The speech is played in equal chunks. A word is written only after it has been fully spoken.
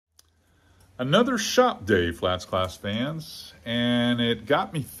Another shop day, FlatsClass fans, and it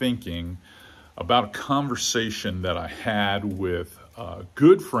got me thinking about a conversation that I had with a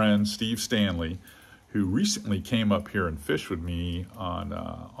good friend, Steve Stanley, who recently came up here and fished with me on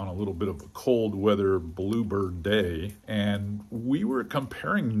a little bit of a cold weather bluebird day, and we were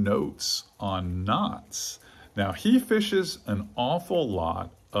comparing notes on knots. Now, he fishes an awful lot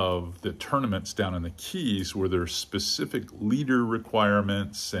of the tournaments down in the Keys where there's specific leader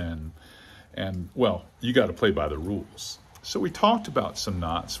requirements and well, you got to play by the rules. So we talked about some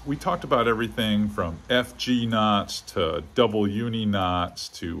knots. We talked about everything from FG knots to double uni knots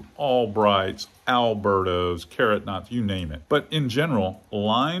to Albrights, Albertos, carrot knots, you name it. But in general,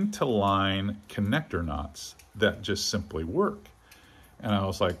 line-to-line connector knots that just simply work. And I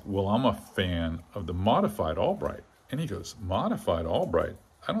was like, well, I'm a fan of the modified Albright. And he goes, modified Albright?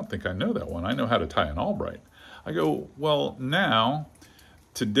 I don't think I know that one. I know how to tie an Albright. I go, well, now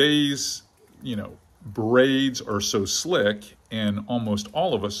today's braids are so slick and almost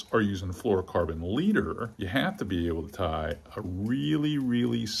all of us are using fluorocarbon leader. You have to be able to tie a really,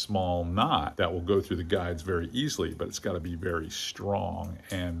 really small knot that will go through the guides very easily, but it's got to be very strong.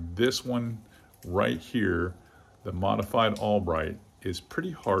 And this one right here, the modified Albright, is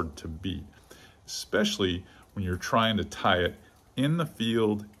pretty hard to beat, especially when you're trying to tie it in the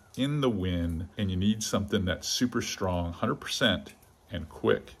field, in the wind, and you need something that's super strong, 100% and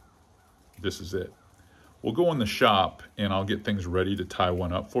quick. This is it. We'll go in the shop and I'll get things ready to tie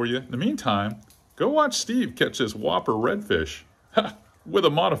one up for you. In the meantime, go watch Steve catch this whopper redfish with a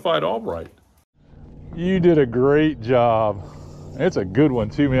modified Albright. You did a great job. It's a good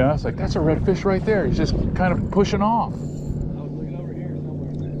one too, man. I was like, that's a redfish right there. He's just kind of pushing off. I was looking over here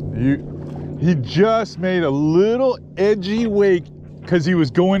somewhere. He just made a little edgy wake because he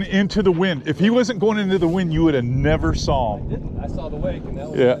was going into the wind. If he wasn't going into the wind, you would have never saw him. I didn't. I saw the wake and that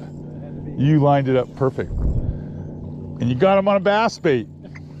was yeah. You lined it up perfect. And you got him on a bass bait.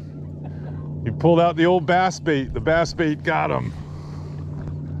 You pulled out the old bass bait. The bass bait got him.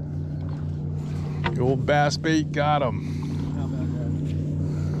 The old bass bait got him.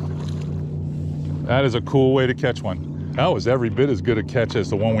 That is a cool way to catch one. That was every bit as good a catch as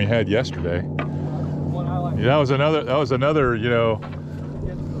the one we had yesterday. Yeah, that was another, you know.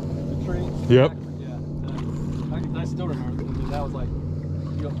 The tree. Yep. Yeah. I still remember that was like,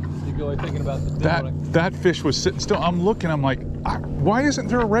 you go thinking about that fish was sitting still. I'm looking, I'm like, why isn't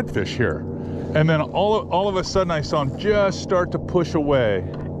there a redfish here? And then all of a sudden I saw him just start to push away.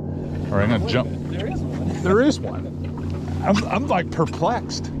 All right, I'm gonna jump. There is one. There is one. I'm like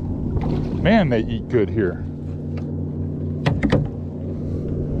perplexed. Man, they eat good here.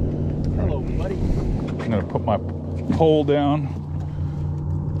 Hello, buddy. I'm gonna put my pole down.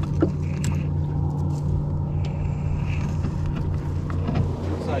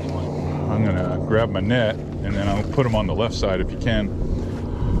 I'm gonna grab my net and then I'll put them on the left side if you can.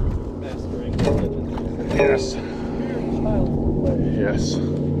 Yes. Yes.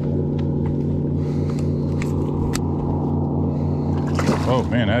 Oh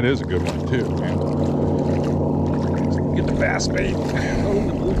man, that is a good one too, man. Get the bass bait.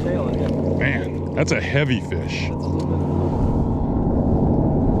 Man, that's a heavy fish.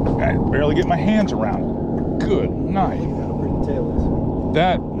 I barely get my hands around it. Good night.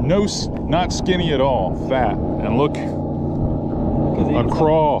 That, no, not skinny at all, fat. And look, a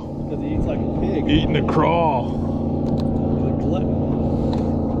crawl. Because he eats like a pig. Eating a crawl.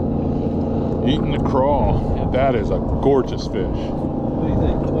 Eating the crawl. Yeah. That is a gorgeous fish. What do you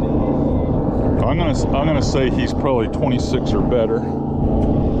think? 20? I'm gonna say he's probably 26 or better.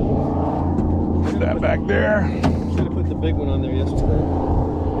 Put that back there. Should have put the big one on there yesterday.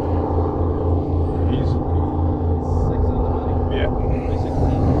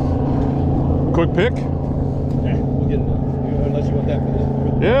 Quick pick? Yeah, we'll get it. Unless you want that for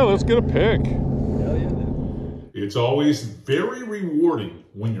this. Yeah, let's get a pick. Hell yeah. It's always very rewarding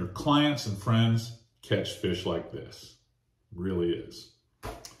when your clients and friends catch fish like this. Really is.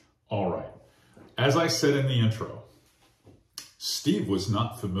 All right. As I said in the intro, Steve was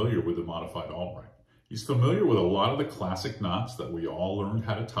not familiar with the modified Albright. He's familiar with a lot of the classic knots that we all learned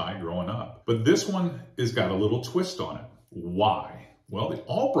how to tie growing up. But this one has got a little twist on it. Why? Well, the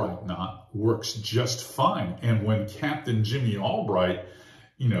Albright knot works just fine. And when Captain Jimmy Albright,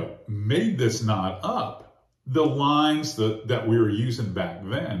 made this knot up, the lines that we were using back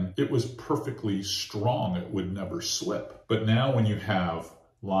then, it was perfectly strong. It would never slip. But now when you have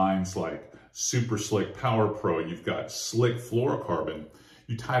lines like Super Slick Power Pro, you've got slick fluorocarbon,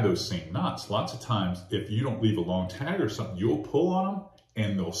 you tie those same knots. Lots of times, if you don't leave a long tag or something, you'll pull on them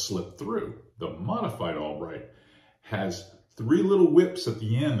and they'll slip through. The modified Albright has 3 little whips at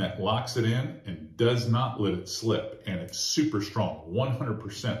the end that locks it in and does not let it slip. And it's super strong,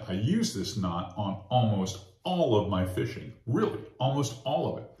 100%. I use this knot on almost all of my fishing, really, almost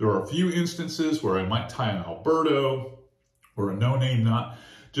all of it. There are a few instances where I might tie an Alberto or a no-name knot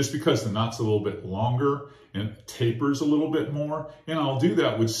just because the knot's a little bit longer and it tapers a little bit more. And I'll do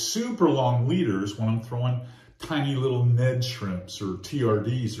that with super long leaders when I'm throwing tiny little Ned shrimps or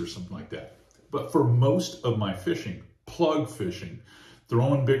TRDs or something like that. But for most of my fishing, plug fishing,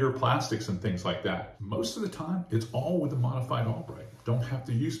 throwing bigger plastics and things like that, most of the time it's all with a modified Albright. Don't have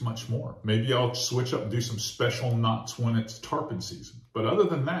to use much more. Maybe I'll switch up and do some special knots when it's tarpon season. But other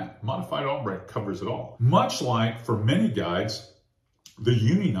than that, modified Albright covers it all. Much like for many guides, the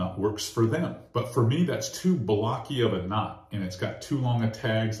uni knot works for them. But for me, that's too blocky of a knot, and it's got too long of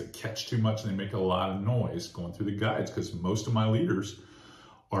tags that catch too much and they make a lot of noise going through the guides because most of my leaders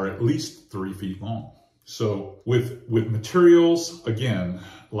are at least 3 feet long. So with materials, again,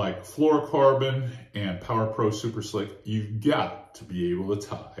 like fluorocarbon and Power Pro Super Slick, you've got to be able to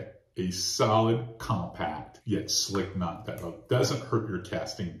tie a solid, compact, yet slick knot that doesn't hurt your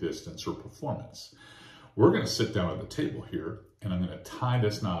casting distance or performance. We're going to sit down at the table here and I'm going to tie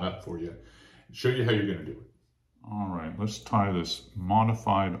this knot up for you and show you how you're going to do it. All right, let's tie this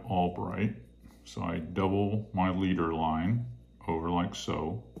modified Albright. So I double my leader line over like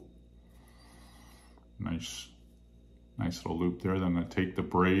so. Nice little loop there. Then I'm going to take the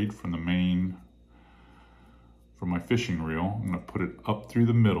braid from the main, from my fishing reel. I'm going to put it up through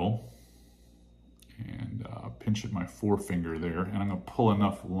the middle and pinch at my forefinger there. And I'm going to pull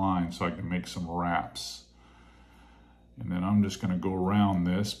enough line so I can make some wraps. And then I'm just going to go around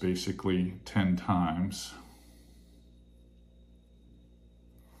this basically 10 times.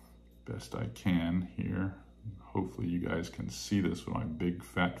 Best I can here. Hopefully you guys can see this with my big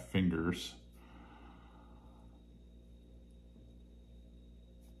fat fingers.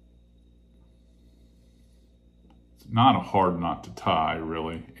 It's not a hard knot to tie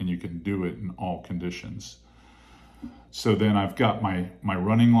really, and you can do it in all conditions. So then I've got my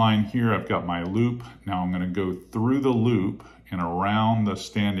running line here, I've got my loop. Now I'm going to go through the loop and around the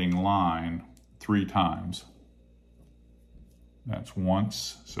standing line 3 times. That's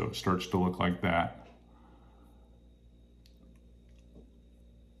once, so it starts to look like that.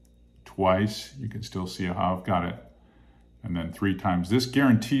 Twice, you can still see how I've got it. And then 3 times. This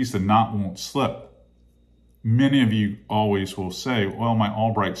guarantees the knot won't slip. Many of you always will say, well, my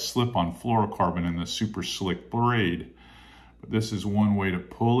Albright slip on fluorocarbon in the super slick braid. But this is one way to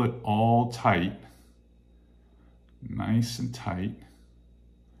pull it all tight, nice and tight.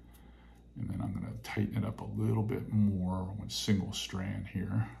 And then I'm going to tighten it up a little bit more with single strand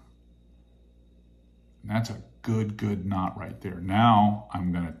here. And that's a good knot right there. Now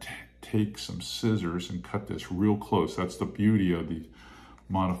I'm going to take some scissors and cut this real close. That's the beauty of the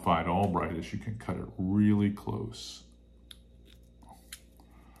modified Albright, is you can cut it really close.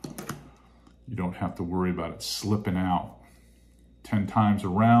 You don't have to worry about it slipping out. 10 times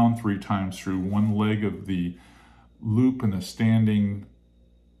around, 3 times through one leg of the loop in the standing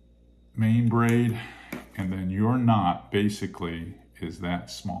main braid, and then your knot basically is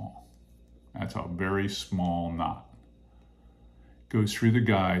that small. That's a very small knot. Goes through the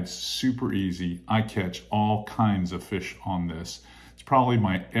guides, super easy. I catch all kinds of fish on this. It's probably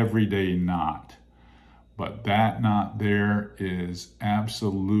my everyday knot, but that knot there is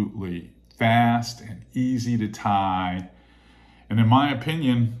absolutely fast and easy to tie. And in my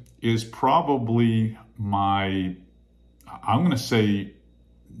opinion, is probably I'm going to say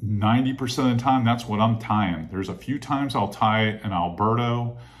 90% of the time, that's what I'm tying. There's a few times I'll tie an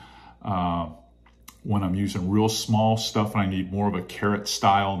Alberto when I'm using real small stuff and I need more of a carrot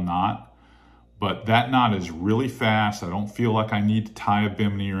style knot. But that knot is really fast. I don't feel like I need to tie a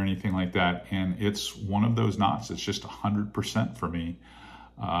bimini or anything like that. And it's one of those knots. It's just 100% for me.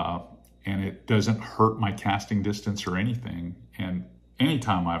 And it doesn't hurt my casting distance or anything. And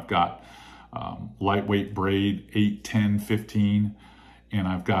anytime I've got lightweight braid, 8, 10, 15, and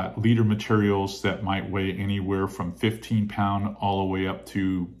I've got leader materials that might weigh anywhere from 15 pound all the way up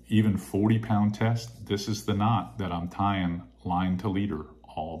to even 40 pound test, this is the knot that I'm tying line to leader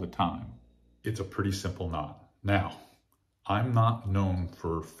all the time. It's a pretty simple knot. Now, I'm not known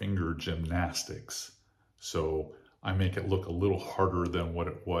for finger gymnastics, so I make it look a little harder than what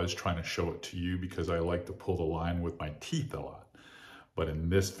it was trying to show it to you because I like to pull the line with my teeth a lot. But in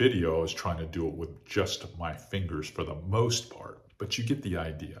this video, I was trying to do it with just my fingers for the most part, but you get the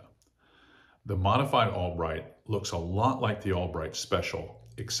idea. The modified Albright looks a lot like the Albright Special,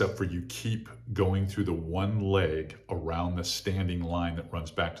 except for you keep going through the one leg around the standing line that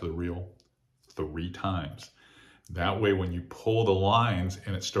runs back to the reel 3 times. That way, when you pull the lines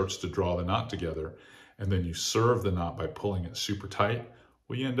and it starts to draw the knot together, and then you serve the knot by pulling it super tight,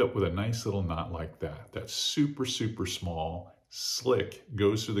 well, you end up with a nice little knot like that. That's super, super small, slick,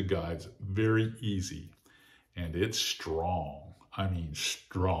 goes through the guides, very easy, and it's strong. I mean,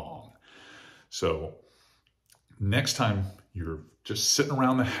 strong. So next time you're just sitting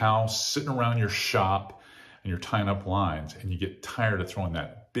around the house, sitting around your shop, and you're tying up lines, and you get tired of throwing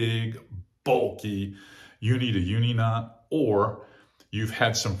that big, bulky uni to uni knot, or you've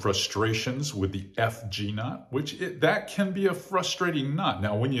had some frustrations with the FG knot, which that can be a frustrating knot.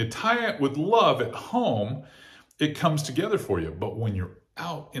 Now, when you tie it with love at home, it comes together for you. But when you're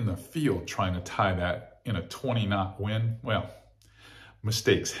out in the field trying to tie that in a 20 knot wind, well,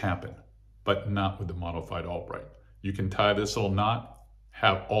 mistakes happen, but not with the modified Albright. You can tie this little knot,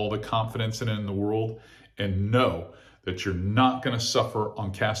 have all the confidence in it in the world, and know that you're not going to suffer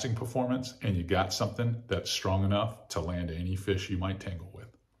on casting performance, and you got something that's strong enough to land any fish you might tangle with.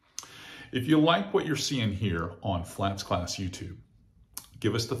 If you like what you're seeing here on FlatsClass YouTube,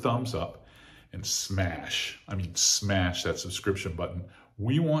 give us the thumbs up and smash that subscription button.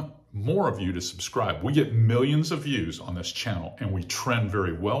 We want more of you to subscribe. We get millions of views on this channel, and we trend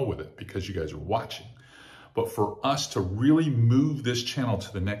very well with it because you guys are watching. But for us to really move this channel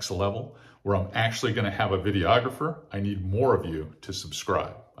to the next level, where I'm actually going to have a videographer, I need more of you to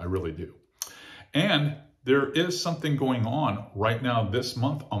subscribe. I really do. And there is something going on right now this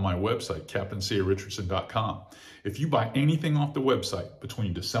month on my website, CaptainCaRichardson.com. If you buy anything off the website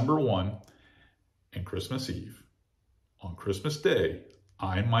between December 1 and Christmas Eve, on Christmas Day,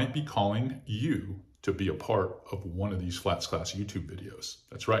 I might be calling you to be a part of one of these FlatsClass YouTube videos.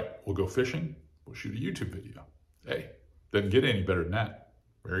 That's right. We'll go fishing. We'll shoot a YouTube video. Hey, doesn't get any better than that.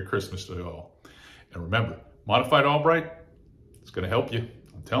 Merry Christmas to you all. And remember, modified Albright, it's going to help you.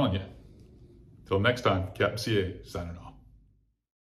 I'm telling you. Till next time, Captain CA signing off.